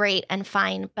was great and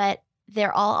fine. But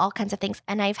they're all kinds of things.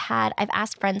 And I've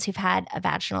asked friends who've had a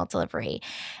vaginal delivery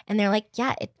and they're like,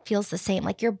 yeah, it feels the same.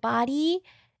 Like your body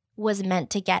was meant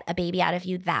to get a baby out of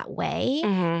you that way.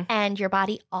 Mm-hmm. And your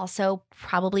body also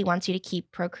probably wants you to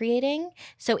keep procreating.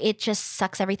 So it just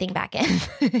sucks everything back in.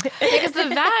 Because the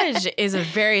vag is a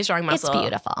very strong muscle. It's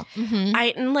beautiful.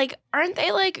 Mm-hmm. Aren't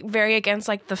they like very against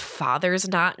like the father's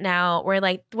knot now? Where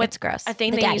like what's gross? A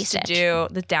thing they used to do,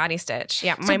 the daddy stitch.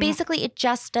 Yeah. So basically it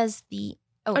just does the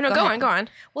Oh, no, go on.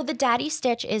 Well, the daddy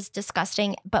stitch is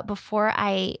disgusting, but before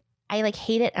I like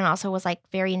hate it and also was like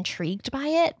very intrigued by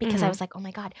it because I was like, oh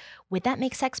my God, would that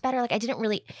make sex better? Like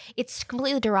it's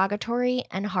completely derogatory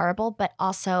and horrible, but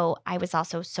also I was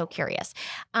also so curious.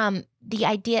 The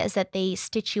idea is that they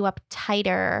stitch you up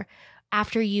tighter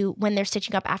when they're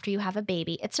stitching up after you have a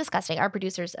baby. It's disgusting. Our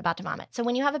producer's about to vomit. So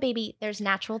when you have a baby, there's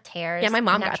natural tears. Yeah, my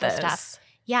mom got this. Stuff.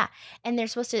 Yeah. And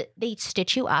they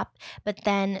stitch you up, but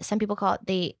then some people call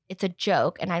it, it's a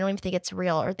joke and I don't even think it's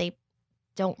real or they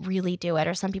don't really do it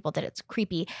or some people did. It's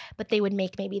creepy, but they would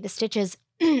make maybe the stitches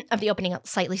of the opening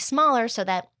slightly smaller so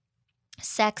that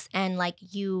sex and like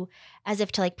you as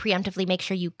if to like preemptively make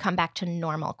sure you come back to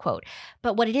normal, quote.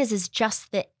 But what it is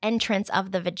just the entrance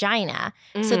of the vagina.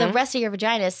 Mm-hmm. So the rest of your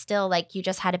vagina is still like you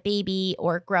just had a baby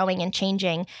or growing and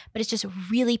changing, but it's just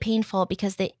really painful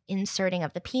because the inserting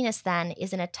of the penis then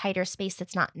is in a tighter space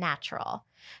that's not natural.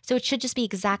 So it should just be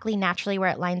exactly naturally where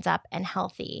it lines up and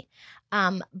healthy.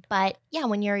 But yeah,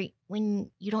 when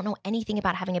you don't know anything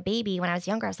about having a baby, when I was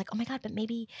younger, I was like, oh my God, but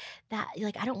maybe that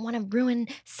like, I don't want to ruin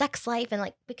sex life. And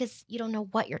like, because you don't know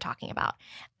what you're talking about.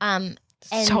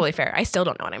 It's totally fair. I still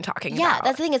don't know what I'm talking about. Yeah.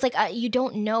 That's the thing is like, you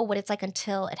don't know what it's like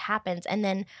until it happens. And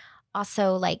then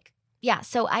also like, yeah.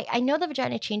 So I know the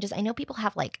vagina changes. I know people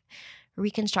have like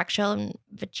reconstruction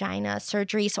vagina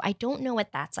surgery. So I don't know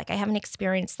what that's like. I haven't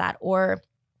experienced that or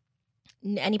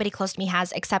anybody close to me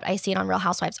has, except I see it on Real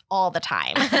Housewives all the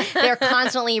time. They're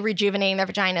constantly rejuvenating their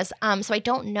vaginas. So I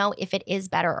don't know if it is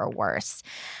better or worse.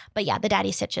 But yeah, the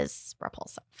daddy stitches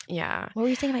repulsive. Yeah. What were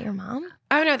you saying about your mom?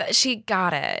 Oh, no, that she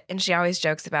got it. And she always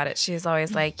jokes about it. She's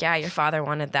always like, yeah, your father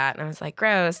wanted that. And I was like,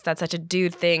 gross. That's such a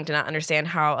dude thing to not understand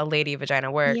how a lady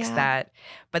vagina works. Yeah.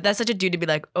 But that's such a dude to be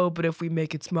like, oh, but if we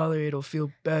make it smaller, it'll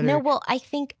feel better. No, well, I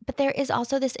think, but there is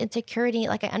also this insecurity.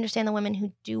 Like, I understand the women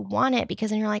who do want it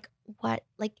because then you're like, what?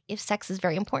 Like, if sex is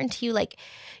very important to you, like,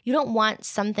 you don't want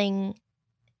something.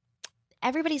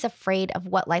 Everybody's afraid of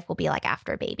what life will be like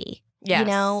after a baby. Yes. You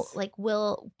know, like,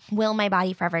 will my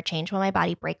body forever change? Will my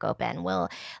body break open? Will,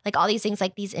 like, all these things,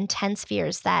 like these intense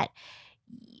fears that,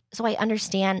 so I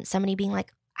understand somebody being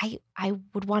like, I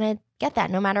would want to get that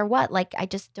no matter what. Like, I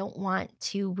just don't want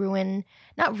to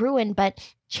not ruin, but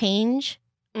change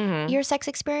your sex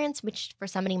experience, which for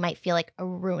somebody might feel like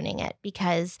ruining it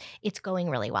because it's going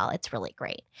really well. It's really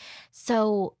great.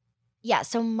 So yeah,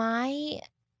 so my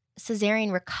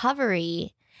cesarean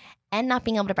recovery and not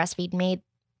being able to breastfeed made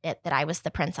it that I was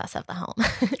the princess of the home.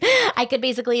 I could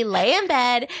basically lay in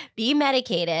bed, be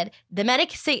medicated. The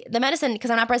medicine,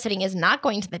 because I'm not breastfeeding, is not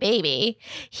going to the baby.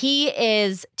 He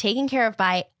is taken care of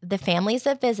by the families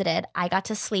that visited. I got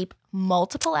to sleep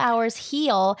multiple hours,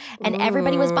 heal, and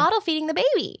everybody was bottle feeding the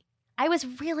baby. I was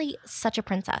really such a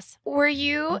princess. Were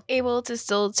you able to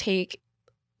still take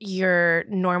your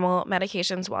normal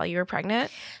medications while you were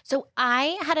pregnant? So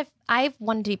I've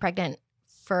wanted to be pregnant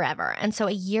forever. And so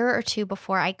a year or two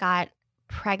before I got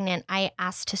pregnant, I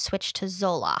asked to switch to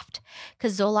Zoloft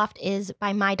because Zoloft is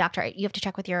by my doctor. You have to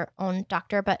check with your own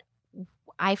doctor, but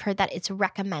I've heard that it's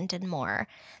recommended more.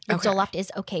 That Zoloft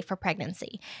is okay for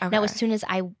pregnancy. Okay. Now, as soon as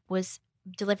I was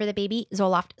delivered the baby,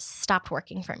 Zoloft stopped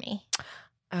working for me.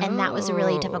 And that was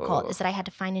really difficult, is that I had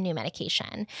to find a new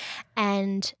medication.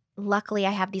 And luckily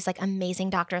I have these like amazing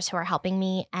doctors who are helping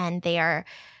me, and they are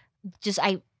just,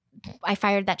 I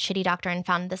fired that shitty doctor and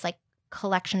found this like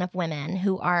collection of women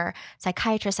who are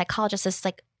psychiatrists, psychologists,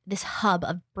 this hub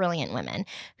of brilliant women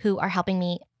who are helping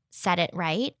me set it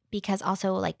right, because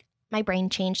also like my brain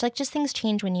changed, like just things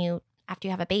change after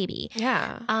you have a baby.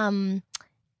 Yeah.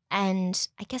 And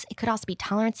I guess it could also be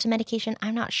tolerance to medication.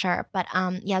 I'm not sure. But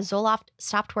yeah, Zoloft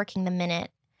stopped working the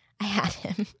minute I had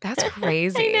him. That's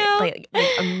crazy. I know. Like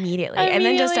immediately. And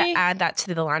then just to add that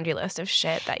to the laundry list of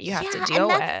shit that you have to deal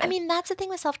with. I mean, that's the thing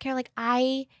with self-care. Like,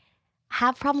 I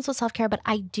have problems with self-care, but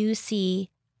I do see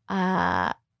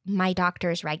my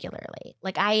doctors regularly.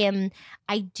 Like,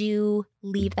 I do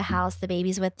leave the house. The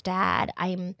baby's with dad.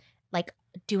 I'm like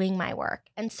doing my work.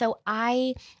 And so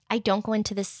I don't go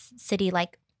into this city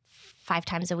like 5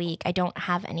 times a week. I don't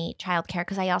have any childcare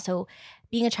because I also,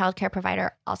 being a childcare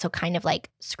provider also kind of like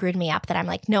screwed me up that I'm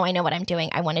like, no, I know what I'm doing.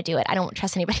 I want to do it. I don't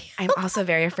trust anybody else. I'm also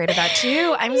very afraid of that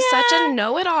too. I'm such a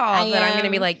know-it-all that I'm going to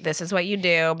be like, this is what you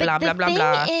do, blah, blah, blah,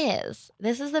 blah.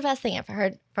 This is the best thing I've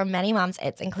heard from many moms,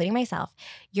 including myself.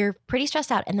 You're pretty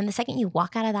stressed out. And then the second you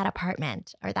walk out of that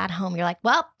apartment or that home, you're like,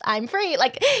 well, I'm free.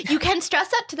 Like, you can stress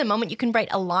out to the moment you can write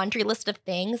a laundry list of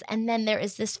things. And then there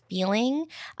is this feeling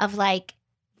of like,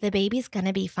 the baby's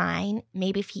gonna be fine.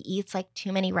 Maybe if he eats like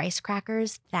too many rice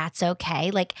crackers, that's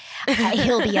okay. Like,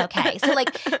 he'll be okay. So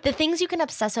like the things you can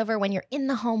obsess over when you're in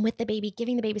the home with the baby,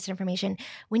 giving the babysitter information,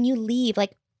 when you leave,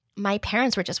 like my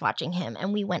parents were just watching him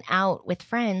and we went out with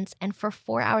friends, and for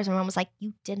 4 hours my mom was like,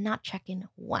 you did not check in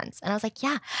once. And I was like,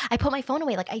 yeah, I put my phone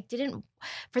away. Like, I didn't,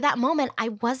 for that moment, I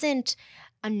wasn't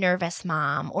a nervous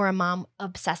mom or a mom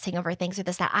obsessing over things or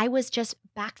this, that. I was just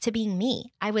back to being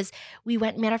me. We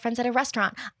met our friends at a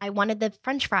restaurant. I wanted the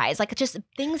French fries, like just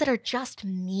things that are just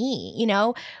me, you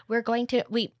know.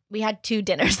 We had 2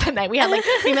 dinners that night. We met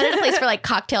at a place for like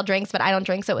cocktail drinks, but I don't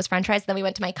drink, so it was French fries. Then we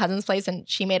went to my cousin's place and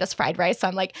she made us fried rice. So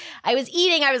I'm like, I was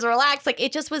eating, I was relaxed. Like,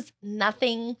 it just was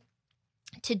nothing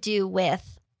to do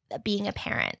with being a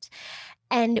parent.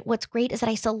 And what's great is that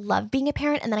I still love being a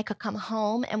parent, and then I could come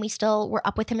home and we still were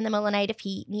up with him in the middle of the night if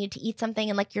he needed to eat something,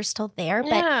 and like, you're still there.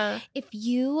 Yeah. But if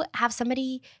you have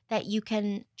somebody that you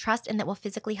can trust and that will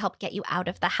physically help get you out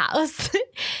of the house,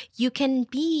 you can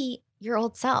be your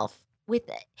old self with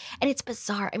it. And it's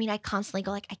bizarre. I mean, I constantly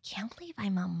go like, I can't believe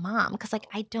I'm a mom, because like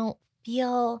I don't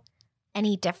feel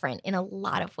any different in a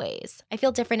lot of ways. I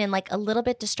feel different in like a little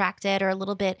bit distracted, or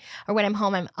when I'm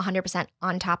home, I'm 100%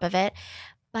 on top of it.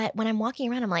 But when I'm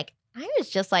walking around, I'm like, I was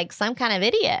just like some kind of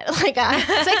idiot like 6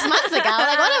 months ago.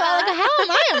 Like, what am I? Like, how am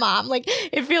I a mom? Like,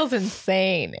 it feels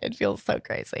insane. It feels so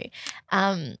crazy.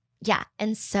 Yeah.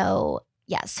 And so,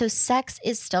 Yeah, so sex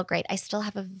is still great. I still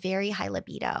have a very high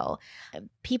libido.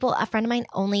 A friend of mine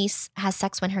only has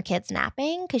sex when her kid's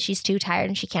napping because she's too tired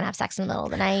and she can't have sex in the middle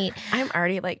of the night. I'm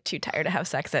already like too tired to have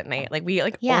sex at night. Like we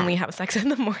only have sex in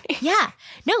the morning. Yeah.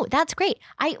 No, that's great.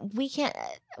 We can't,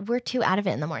 we're too out of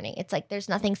it in the morning. It's like there's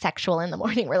nothing sexual in the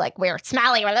morning. We're like, we're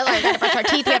smelly. We're like, gotta brush our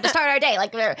teeth. We have to start our day.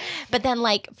 But then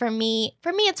like for me,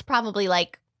 it's probably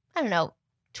like, I don't know,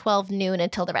 12 noon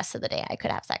until the rest of the day I could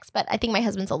have sex. But I think my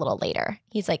husband's a little later.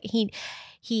 He's like, he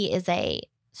is a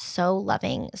so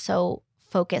loving, so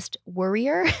focused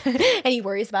worrier and he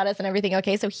worries about us and everything.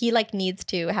 Okay. So he like needs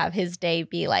to have his day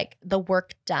be like the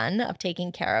work done of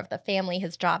taking care of the family,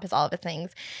 his job, all of his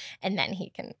things. And then he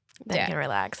can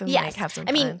relax and like have some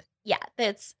fun. I mean, yeah,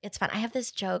 it's fun. I have this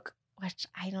joke which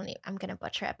I'm going to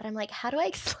butcher it, but I'm like, how do I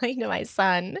explain to my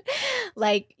son?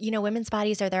 Like, women's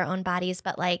bodies are their own bodies,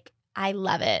 but like, I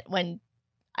love it when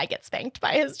I get spanked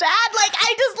by his dad. Like,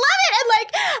 I just love it. And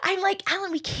like, I'm like,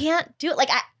 Alan, we can't do it. Like,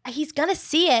 he's going to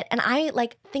see it. And I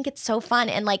like think it's so fun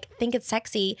and like think it's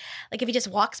sexy. Like if he just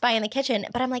walks by in the kitchen,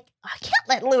 but I'm like, I can't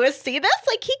let Lewis see this.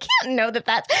 Like he can't know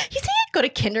that he can't go to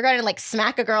kindergarten and like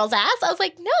smack a girl's ass. I was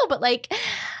like, no, but like,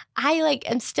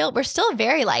 we're still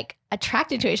very like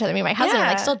attracted to each other. I mean, my husband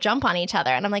like still jump on each other.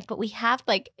 And I'm like, but we have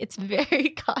like, it's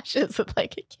very cautious with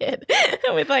like a kid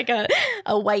with like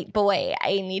a white boy.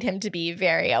 I need him to be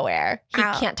very aware. He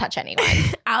can't touch anyone.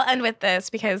 I'll end with this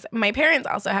because my parents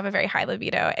also have a very high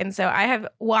libido. And so I have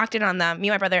walked in on them, me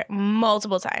and my brother,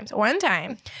 multiple times. One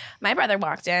time, my brother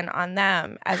walked in on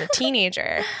them as a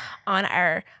teenager on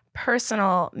our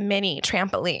personal mini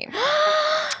trampoline.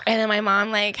 And then my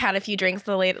mom like had a few drinks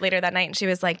later that night and she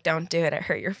was like, don't do it. It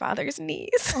hurt your father's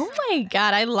knees. Oh my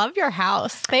God. I love your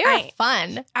house. They are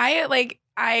fun.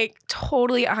 I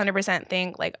totally 100%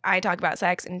 think like I talk about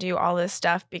sex and do all this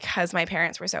stuff because my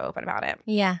parents were so open about it.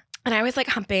 Yeah. And I was like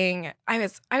humping, I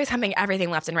was humping everything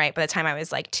left and right by the time I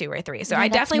was like 2 or 3. So I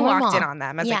definitely walked in on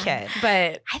them as a kid.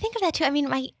 But I think of that too. I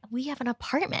mean, we have an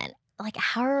apartment. Like,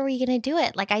 how are we going to do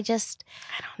it? Like, I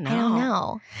don't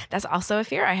know. That's also a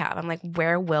fear I have. I'm like,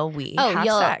 where will we have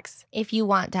sex? If you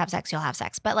want to have sex, you'll have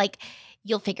sex. But like,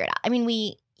 you'll figure it out. I mean,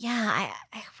 we've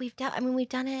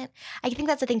done it. I think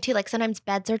that's the thing too. Like sometimes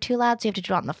beds are too loud, so you have to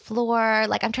do it on the floor.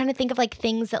 Like I'm trying to think of like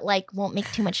things that like won't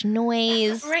make too much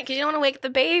noise. Right, because you don't want to wake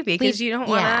the baby because you don't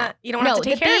want to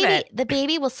take care of it. The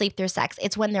baby will sleep through sex.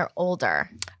 It's when they're older.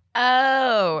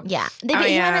 Oh. Yeah. He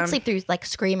might not sleep through like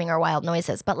screaming or wild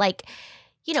noises, but like,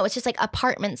 it's just like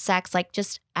apartment sex, like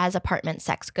just as apartment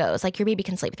sex goes, like your baby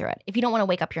can sleep through it. If you don't want to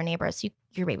wake up your neighbors,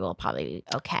 your baby will probably be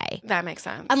okay. That makes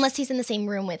sense. Unless he's in the same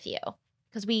room with you.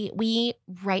 Because we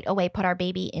right away put our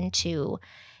baby into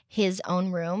his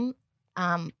own room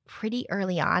pretty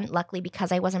early on. Luckily,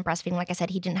 because I wasn't breastfeeding, like I said,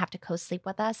 he didn't have to co-sleep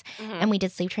with us. Mm-hmm. And we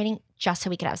did sleep training just so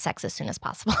we could have sex as soon as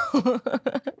possible.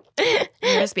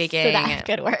 You're speaking. So that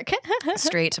could work.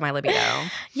 Straight to my libido.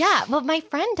 Yeah. Well, my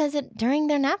friend does it during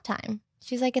their nap time.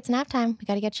 She's like, it's nap time. We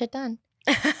got to get shit done.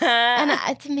 And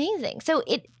it's amazing. So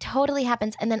it totally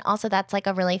happens. And then also that's like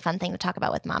a really fun thing to talk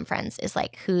about with mom friends is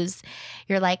like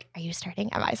you're like, are you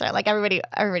starting? Am I starting? Like everybody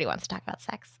wants to talk about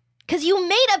sex. Because you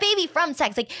made a baby from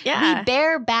sex. Like we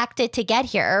barebacked it to get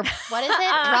here. What is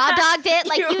it? Raw dogged it.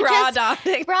 Like you raw dogged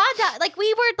it. Raw dog. Like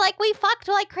we fucked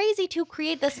like crazy to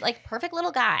create this like perfect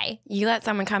little guy. You let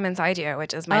someone come inside you,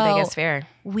 which is my biggest fear.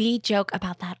 We joke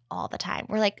about that all the time.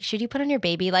 We're like, should you put on your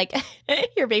baby like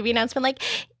your baby announcement like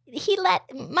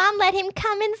mom let him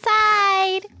come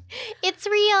inside. It's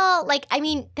real. Like, I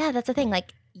mean, yeah, that's the thing.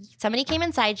 Like somebody came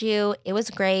inside you. It was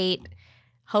great.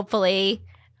 Hopefully,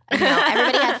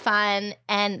 everybody had fun.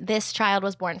 And this child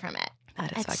was born from it.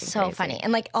 That is fucking so crazy. funny.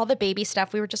 And like all the baby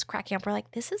stuff, we were just cracking up. We're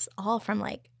like, this is all from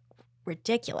like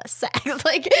ridiculous sex.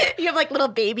 Like you have like little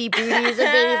baby booties and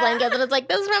baby blankets. And it's like,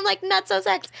 this is from like nutso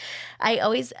sex. I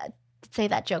always say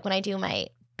that joke when I do my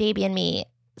Baby and Me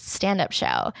stand-up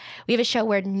show. We have a show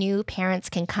where new parents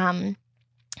can come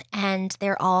and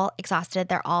they're all exhausted.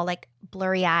 They're all like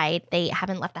blurry-eyed. They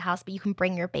haven't left the house, but you can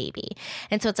bring your baby.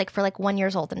 And so it's like for like 1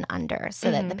 year old and under so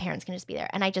that the parents can just be there.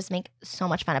 And I just make so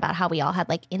much fun about how we all had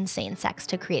like insane sex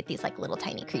to create these like little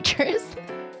tiny creatures.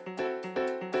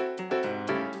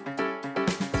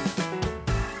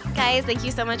 Guys, thank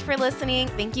you so much for listening.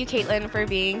 Thank you, Caitlin, for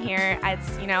being here. It's,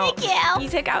 Thank you. You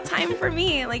took out time for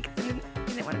me. Like, I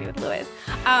didn't want to be with Lewis.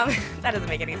 That doesn't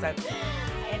make any sense.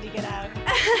 I had to get out.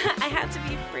 I had to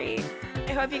be free.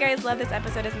 I hope you guys love this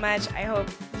episode as much. I hope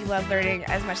you love learning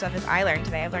as much stuff as I learned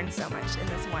today. I've learned so much in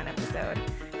this one episode.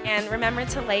 And remember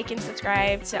to like and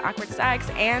subscribe to Awkward Sex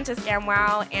and to Scam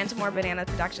Wow and to more Banana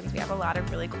Productions. We have a lot of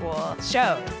really cool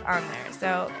shows on there.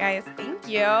 So, guys, thank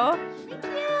you.